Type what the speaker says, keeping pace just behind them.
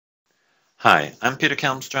Hi, I'm Peter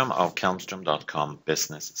Kalmstrom of kalmstrom.com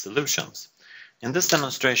Business Solutions. In this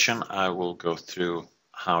demonstration, I will go through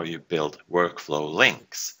how you build workflow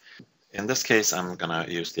links. In this case, I'm going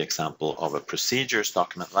to use the example of a procedures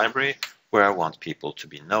document library where I want people to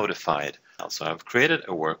be notified. So I've created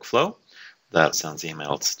a workflow that sends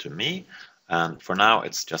emails to me, and for now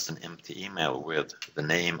it's just an empty email with the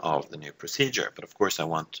name of the new procedure. But of course I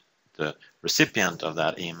want the recipient of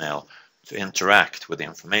that email to interact with the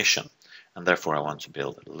information, and therefore I want to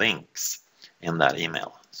build links in that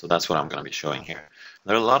email. So that's what I'm going to be showing here.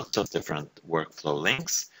 There are lots of different workflow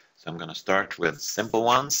links. So I'm going to start with simple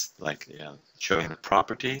ones like showing the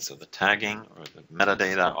properties or the tagging or the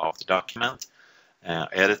metadata of the document,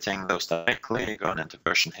 editing those directly, going into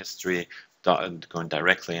version history, going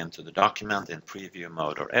directly into the document in preview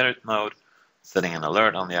mode or edit mode, setting an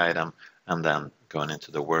alert on the item, and then going into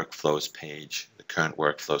the workflows page, the current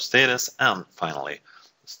workflow status, and finally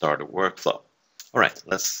start a workflow. All right,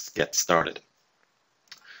 let's get started.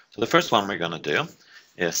 So the first one we're going to do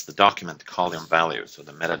is the document column value, so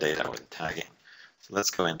the metadata or the tagging. So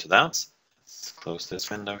let's go into that. Let's close this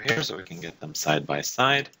window here so we can get them side by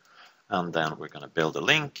side. And then we're going to build a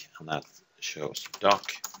link, and that shows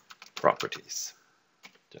doc properties.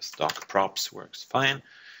 Just doc props works fine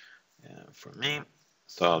for me.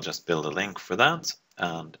 So I'll just build a link for that,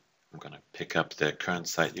 and I'm going to pick up the current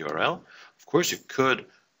site URL. Of course, you could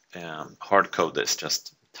hard code this,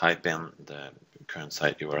 just type in the current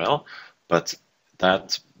site URL, but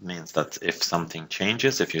that means that if something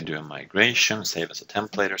changes, if you do a migration, save as a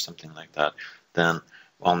template or something like that, then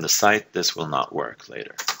on the site this will not work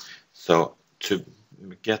later. So to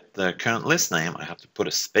get the current list name, I have to put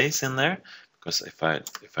a space in there, because if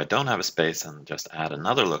I don't have a space and just add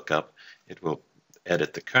another lookup, it will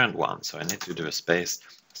edit the current one. So I need to do a space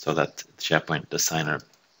so that SharePoint Designer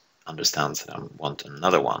understands that I want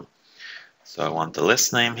another one. So I want the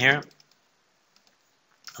list name here.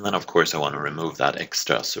 And then of course I want to remove that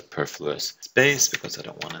extra superfluous space because I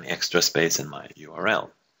don't want any extra space in my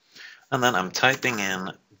URL. And then I'm typing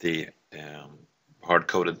in the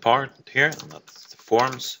hard-coded part here, and that's the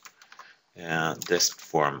forms, this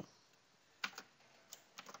form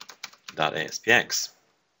 .aspx.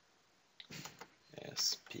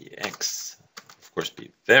 ASPX. Of course,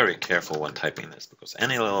 be very careful when typing this because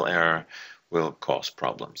any little error will cause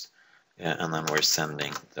problems. And then we're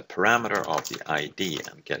sending the parameter of the ID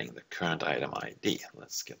and getting the current item ID.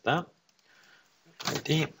 Let's get that.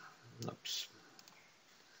 ID, oops.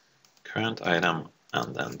 Current item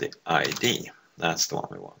and then the ID. That's the one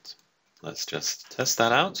we want. Let's just test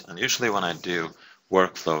that out. And usually when I do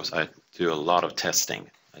workflows, I do a lot of testing.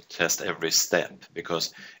 I test every step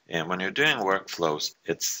because when you're doing workflows,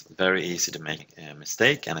 it's very easy to make a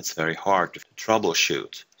mistake and it's very hard to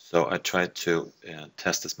troubleshoot. So I try to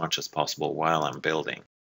test as much as possible while I'm building.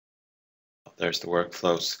 There's the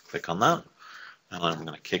workflows. Click on that. And I'm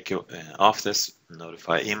going to kick off this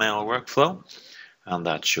notify email workflow. And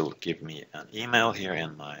that should give me an email here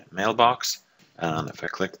in my mailbox. And if I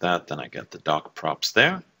click that, then I get the doc props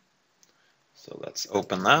there. So let's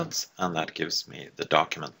open that, and that gives me the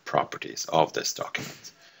document properties of this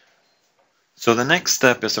document. So the next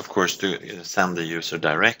step is, of course, to send the user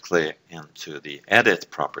directly into the edit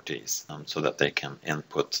properties so that they can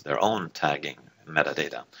input their own tagging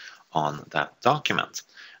metadata on that document.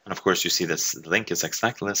 And of course, you see this link is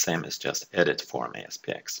exactly the same as just edit form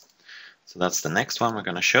ASPX. So that's the next one we're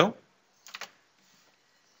going to show.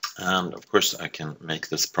 And of course, I can make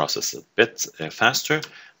this process a bit faster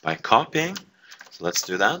by copying. So let's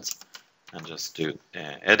do that and just do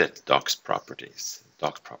edit docs properties,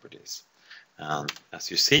 doc properties. And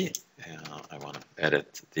as you see, I want to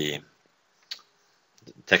edit the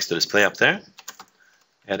text to display up there.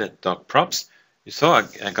 Edit doc props. You saw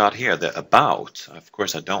I got here the about. Of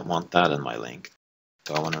course, I don't want that in my link.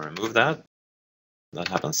 So I want to remove that. That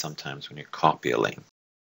happens sometimes when you copy a link.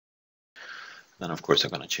 Then of course I'm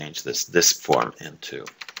going to change this form into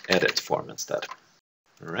edit form instead.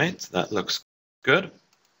 All right, that looks good.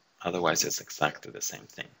 Otherwise it's exactly the same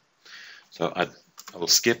thing. So I will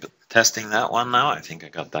skip testing that one now. I think I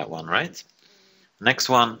got that one right. Next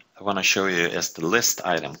one I want to show you is the list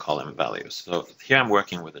item column values. So here I'm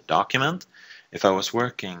working with a document. If I was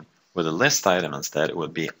working with a list item instead, it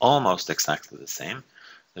would be almost exactly the same.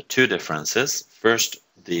 The two differences. First,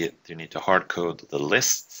 you need to hard code the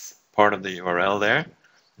lists part of the URL there.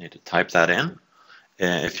 You need to type that in.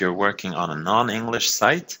 If you're working on a non-English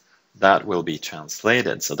site, that will be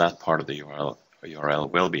translated. So that part of the URL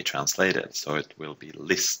will be translated. So it will be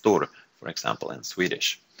listor, for example, in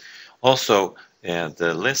Swedish. Also,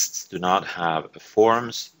 the lists do not have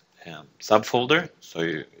forms subfolder, so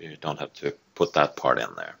you don't have to put that part in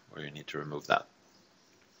there, or you need to remove that.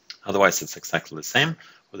 Otherwise, it's exactly the same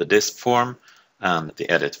with the disk form and the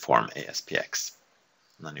edit form ASPX.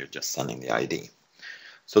 And then you're just sending the ID.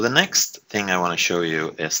 So the next thing I want to show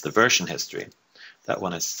you is the version history. That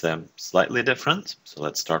one is slightly different, so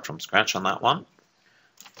let's start from scratch on that one.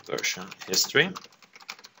 Version history.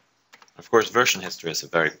 Of course, version history is a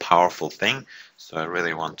very powerful thing, so I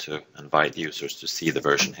really want to invite users to see the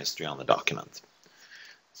version history on the document.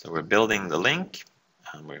 So we're building the link,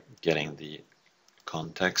 and we're getting the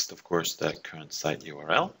context, of course, the current site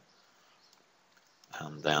URL.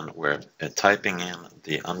 And then we're typing in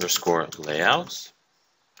the underscore layouts.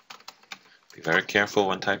 Be very careful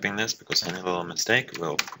when typing this, because any little mistake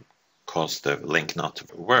will cause the link not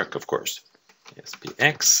to work, of course.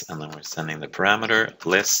 ASPX, and then we're sending the parameter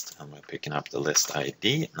list, and we're picking up the list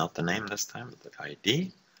ID, not the name this time, but the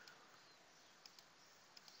ID.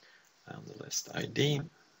 And the list ID,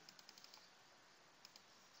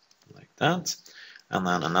 like that. And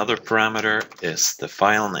then another parameter is the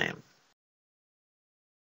file name.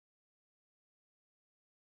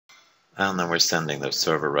 And then we're sending the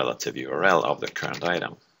server relative URL of the current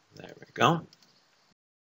item. There we go.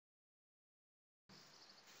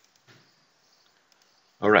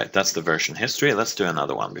 All right, that's the version history. Let's do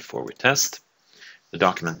another one before we test. The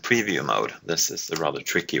document preview mode. This is the rather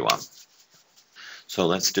tricky one. So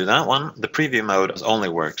let's do that one. The preview mode only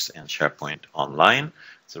works in SharePoint Online.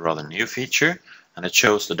 It's a rather new feature, and it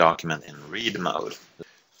shows the document in read mode.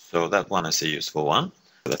 So that one is a useful one.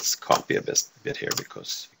 Let's copy a bit here,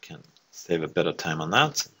 because we can save a bit of time on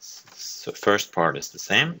that. So first part is the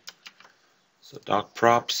same. So doc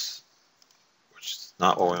props, which is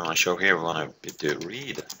not what we want to show here. We want to do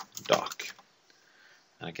read doc.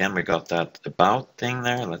 And again, we got that about thing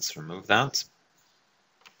there. Let's remove that.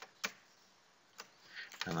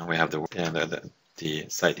 And then we have the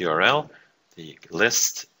site URL, the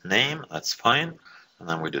list name, that's fine. And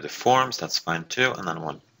then we do the forms, that's fine too. And then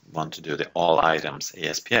we want to do the all items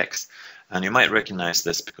ASPX. And you might recognize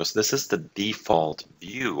this because this is the default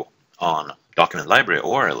view on document library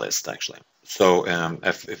or a list, actually. So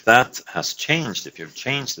if that has changed, if you've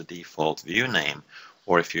changed the default view name,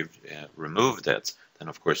 or if you've removed it, then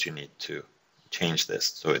of course you need to change this.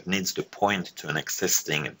 So it needs to point to an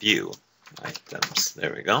existing view. Items,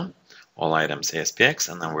 there we go. All items ASPX,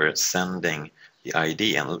 and then we're sending the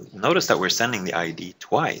ID. And notice that we're sending the ID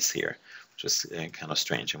twice here, which is kind of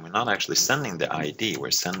strange. And we're not actually sending the ID,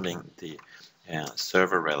 we're sending the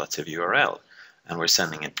server relative URL. And we're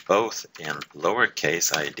sending it both in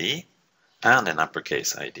lowercase ID and in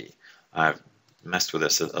uppercase ID. I've messed with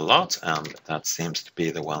this a lot, and that seems to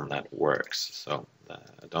be the one that works. So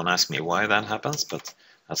don't ask me why that happens, but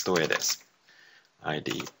that's the way it is.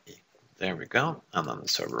 ID. There we go, and then the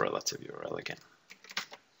server relative URL again.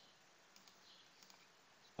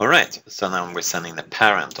 All right, so now we're sending the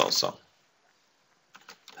parent also.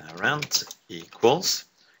 Parent equals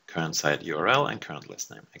current site URL and current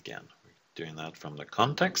list name. Again, we're doing that from the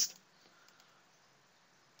context.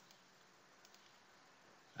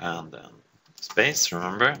 And then space,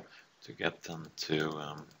 remember, to get them to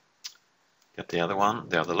get the other one,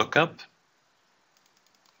 the other lookup.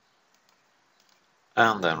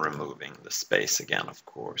 And then removing the space again, of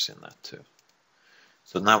course, in that too.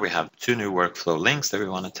 So now we have two new workflow links that we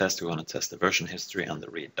want to test. We want to test the version history and the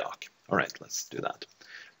read doc. All right, let's do that.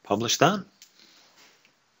 Publish that.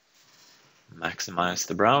 Maximize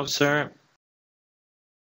the browser.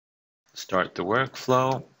 Start the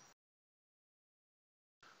workflow.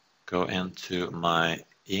 Go into my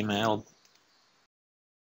email.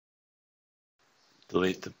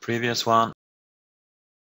 Delete the previous one.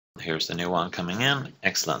 Here's the new one coming in.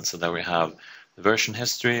 Excellent. So there we have the version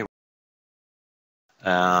history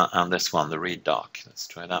and this one, the read doc. Let's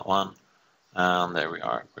try that one. And there we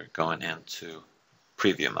are. We're going into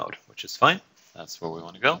preview mode, which is fine. That's where we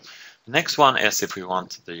want to go. The next one is if we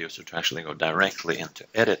want the user to actually go directly into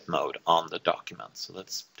edit mode on the document. So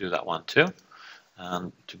let's do that one too.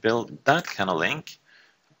 And to build that kind of link,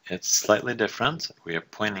 it's slightly different. We are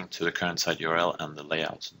pointing to the current site URL and the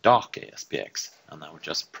layout doc ASPX, and then we're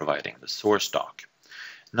just providing the source doc.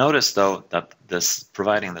 Notice though that this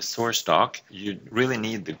providing the source doc, you really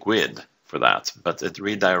need the GUID for that, but it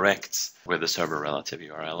redirects with the server relative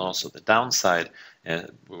URL also. The downside,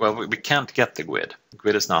 well, we can't get the GUID.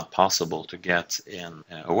 GUID is not possible to get in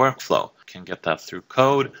a workflow. You can get that through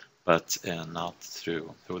code, but not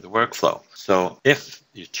through the workflow. So if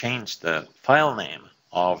you change the file name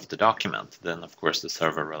of the document, then of course the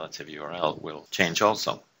server relative URL will change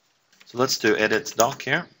also. So let's do edit doc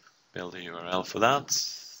here, build a URL for that.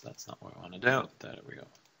 That's not what I want to do. There we go.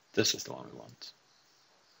 This is the one we want.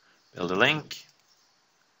 Build a link.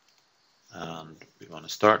 And we want to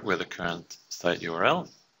start with the current site URL.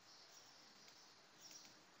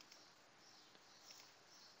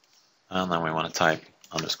 And then we want to type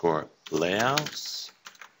underscore layouts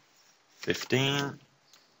 15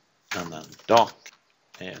 and then doc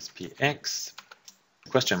ASPX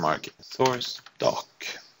question mark source doc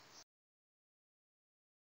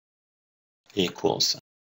equals,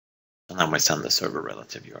 and then we send the server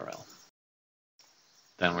relative URL.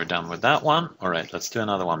 Then we're done with that one. All right, let's do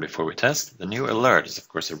another one before we test. The new alert is of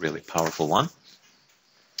course a really powerful one.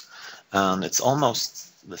 And it's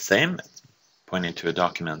almost the same. It's pointing to a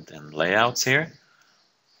document in layouts here.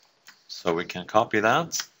 So we can copy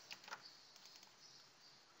that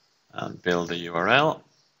and build a URL.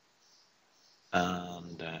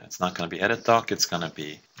 And it's not going to be edit doc, it's going to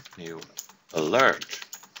be new alert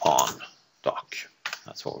on doc.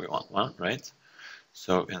 That's what we want, right?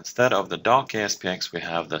 So instead of the doc ASPX, we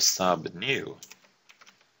have the sub new.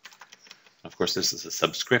 Of course, this is a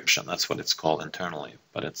subscription. That's what it's called internally,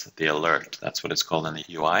 but it's the alert. That's what it's called in the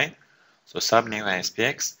UI. So sub new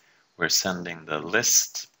ASPX, we're sending the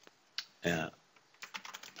list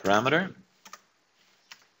parameter.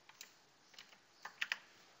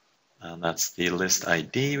 And that's the list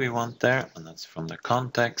ID we want there, and that's from the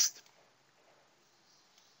context.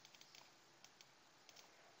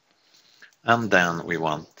 And then we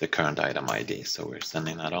want the current item ID. So we're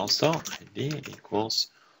sending that also, ID equals,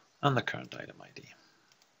 and the current item ID.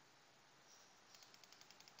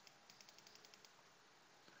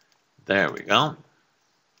 There we go.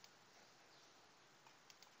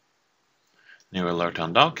 New alert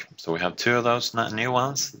on doc. So we have two of those new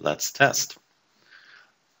ones. Let's test.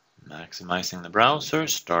 Maximizing the browser,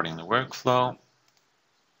 starting the workflow.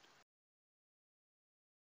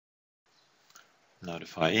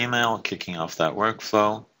 Notify email, kicking off that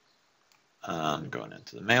workflow. And going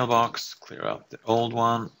into the mailbox, clear out the old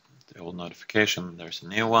one, the old notification. There's a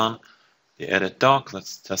new one. The edit doc,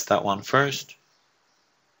 let's test that one first.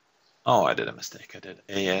 Oh, I did a mistake. I did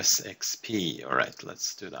ASXP. All right,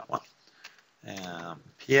 let's do that one.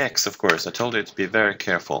 PX, of course. I told you to be very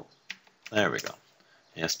careful. There we go.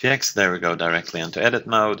 ASPX, there we go, directly into edit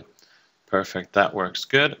mode. Perfect, that works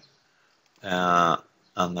good. And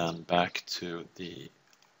then back to the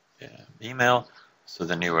email. So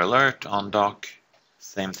the new alert on doc,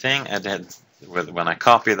 same thing. I did when I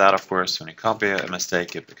copy that, of course, when you copy a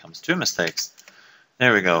mistake, it becomes two mistakes.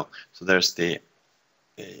 There we go. So there's the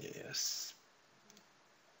ASPX.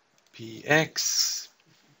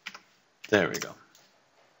 There we go.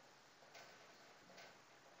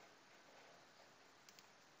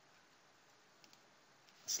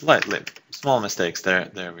 Slightly small mistakes there.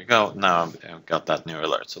 There we go. Now I've got that new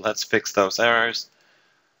alert. So let's fix those errors.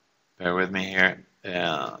 Bear with me here.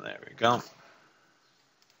 Yeah, there we go.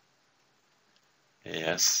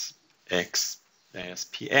 ASPX,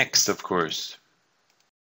 of course.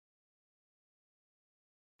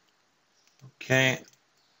 Okay.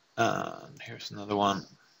 And here's another one.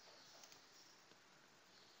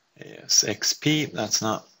 ASXP. That's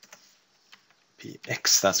not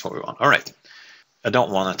PX. That's what we want. All right. I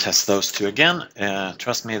don't want to test those two again.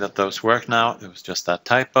 Trust me that those work now. It was just that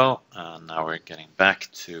typo. Now we're getting back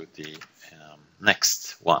to the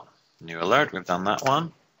next one. New alert, we've done that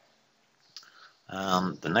one.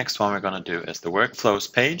 The next one we're going to do is the workflows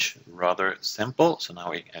page. Rather simple. So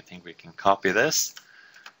now I think we can copy this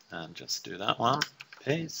and just do that one.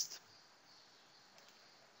 Paste.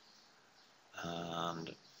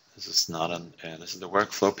 And this is not an. This is the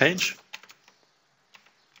workflow page.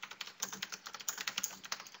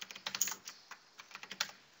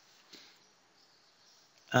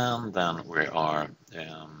 And then we are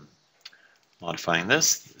modifying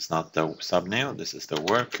this. It's not the sub new, this is the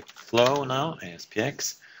workflow now,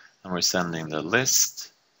 ASPX. And we're sending the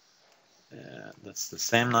list, that's the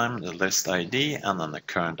same name, the list ID, and then the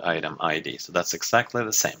current item ID. So that's exactly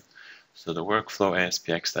the same. So the workflow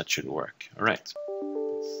ASPX, that should work. All right,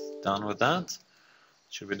 done with that.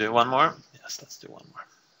 Should we do one more? Yes, let's do one more.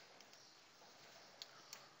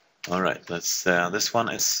 All right, let's. This one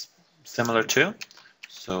is similar too.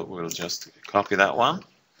 So we'll just copy that one,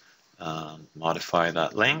 modify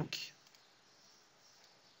that link,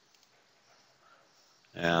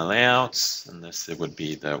 layouts, and this it would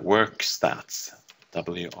be the work stats,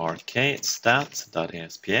 WRK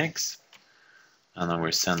stats.aspx, and then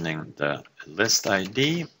we're sending the list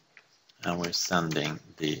ID, and we're sending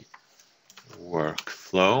the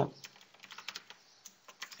workflow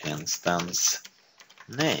instance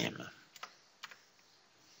name.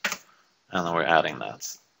 And then we're adding that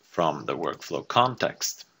from the workflow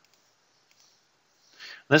context.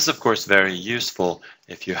 This is of course very useful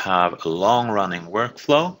if you have a long-running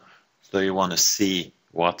workflow, so you want to see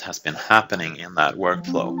what has been happening in that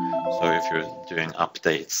workflow. So if you're doing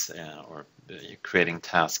updates or you're creating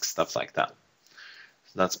tasks, stuff like that.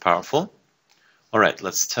 So that's powerful. All right,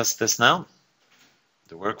 let's test this now.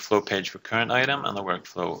 The workflow page for current item and the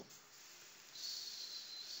workflow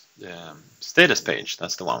status page.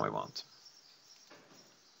 That's the one we want.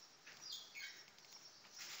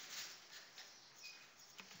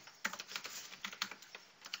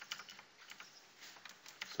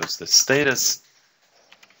 So it's the status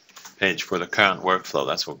page for the current workflow.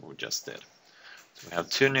 That's what we just did. So we have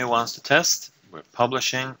two new ones to test. We're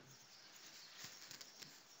publishing.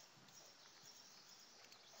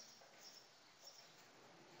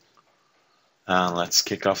 And let's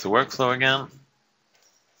kick off the workflow again.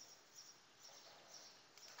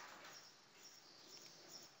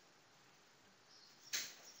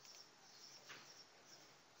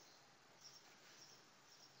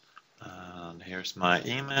 And here's my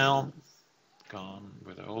email. Gone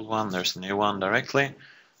with the old one. There's a new one directly.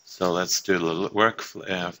 So let's do the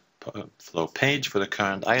workflow page for the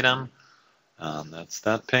current item. And that's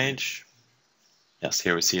that page. Yes,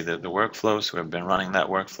 here we see the workflows. We've been running that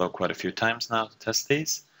workflow quite a few times now to test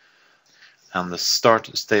these. And the start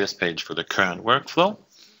status page for the current workflow.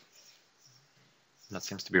 That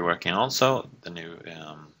seems to be working also. The new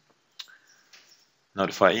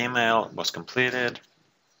notify email was completed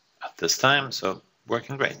at this time, so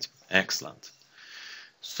working great. Excellent.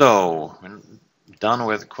 So we're done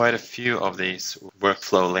with quite a few of these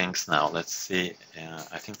workflow links now. Let's see.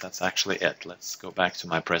 I think that's actually it. Let's go back to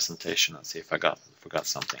my presentation and see if I forgot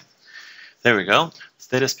something. There we go.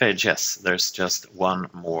 Status page. Yes, there's just one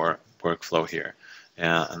more workflow here,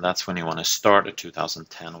 and that's when you want to start a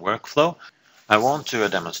 2010 workflow. I won't do a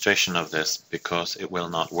demonstration of this because it will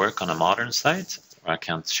not work on a modern site. I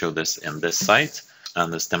can't show this in this site,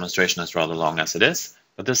 and this demonstration is rather long as it is.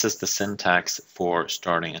 But this is the syntax for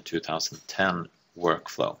starting a 2010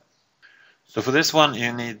 workflow. So for this one,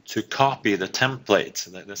 you need to copy the template.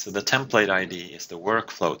 The template ID is the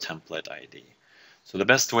workflow template ID. So the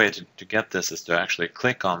best way to get this is to actually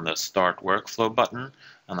click on the Start Workflow button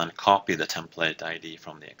and then copy the template ID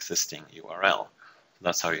from the existing URL.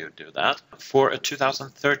 That's how you do that. For a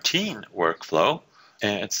 2013 workflow,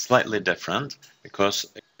 it's slightly different because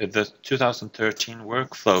the 2013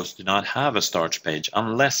 workflows do not have a start page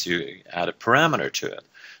unless you add a parameter to it.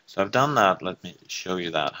 So I've done that. Let me show you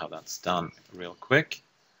that, how that's done real quick.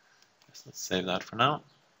 Let's save that for now.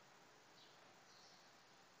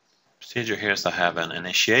 Procedure here is I have an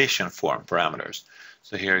initiation form parameters.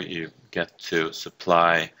 So here you get to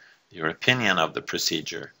supply your opinion of the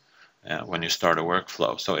procedure when you start a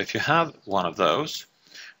workflow. So if you have one of those,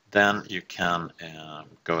 then you can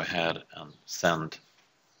go ahead and send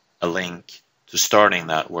a link to starting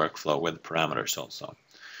that workflow with parameters also.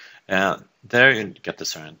 There you get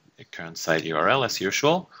the current site URL as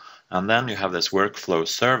usual, and then you have this workflow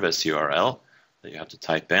service URL that you have to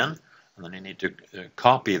type in, and then you need to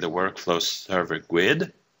copy the workflow server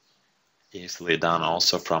GUID, easily done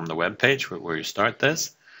also from the web page where you start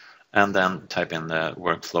this, and then type in the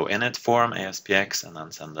workflow init form ASPX, and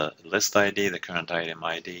then send the list ID, the current item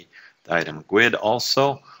ID, the item GUID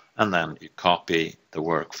also, and then you copy the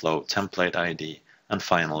workflow template ID, and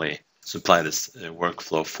finally supply this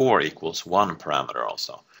workflow for equals 1 parameter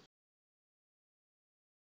also.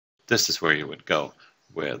 This is where you would go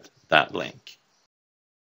with that link.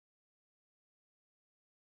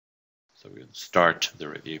 So we would start the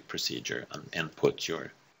review procedure and input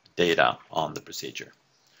your data on the procedure.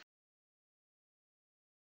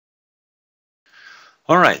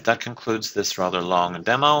 All right, that concludes this rather long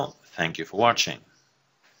demo. Thank you for watching.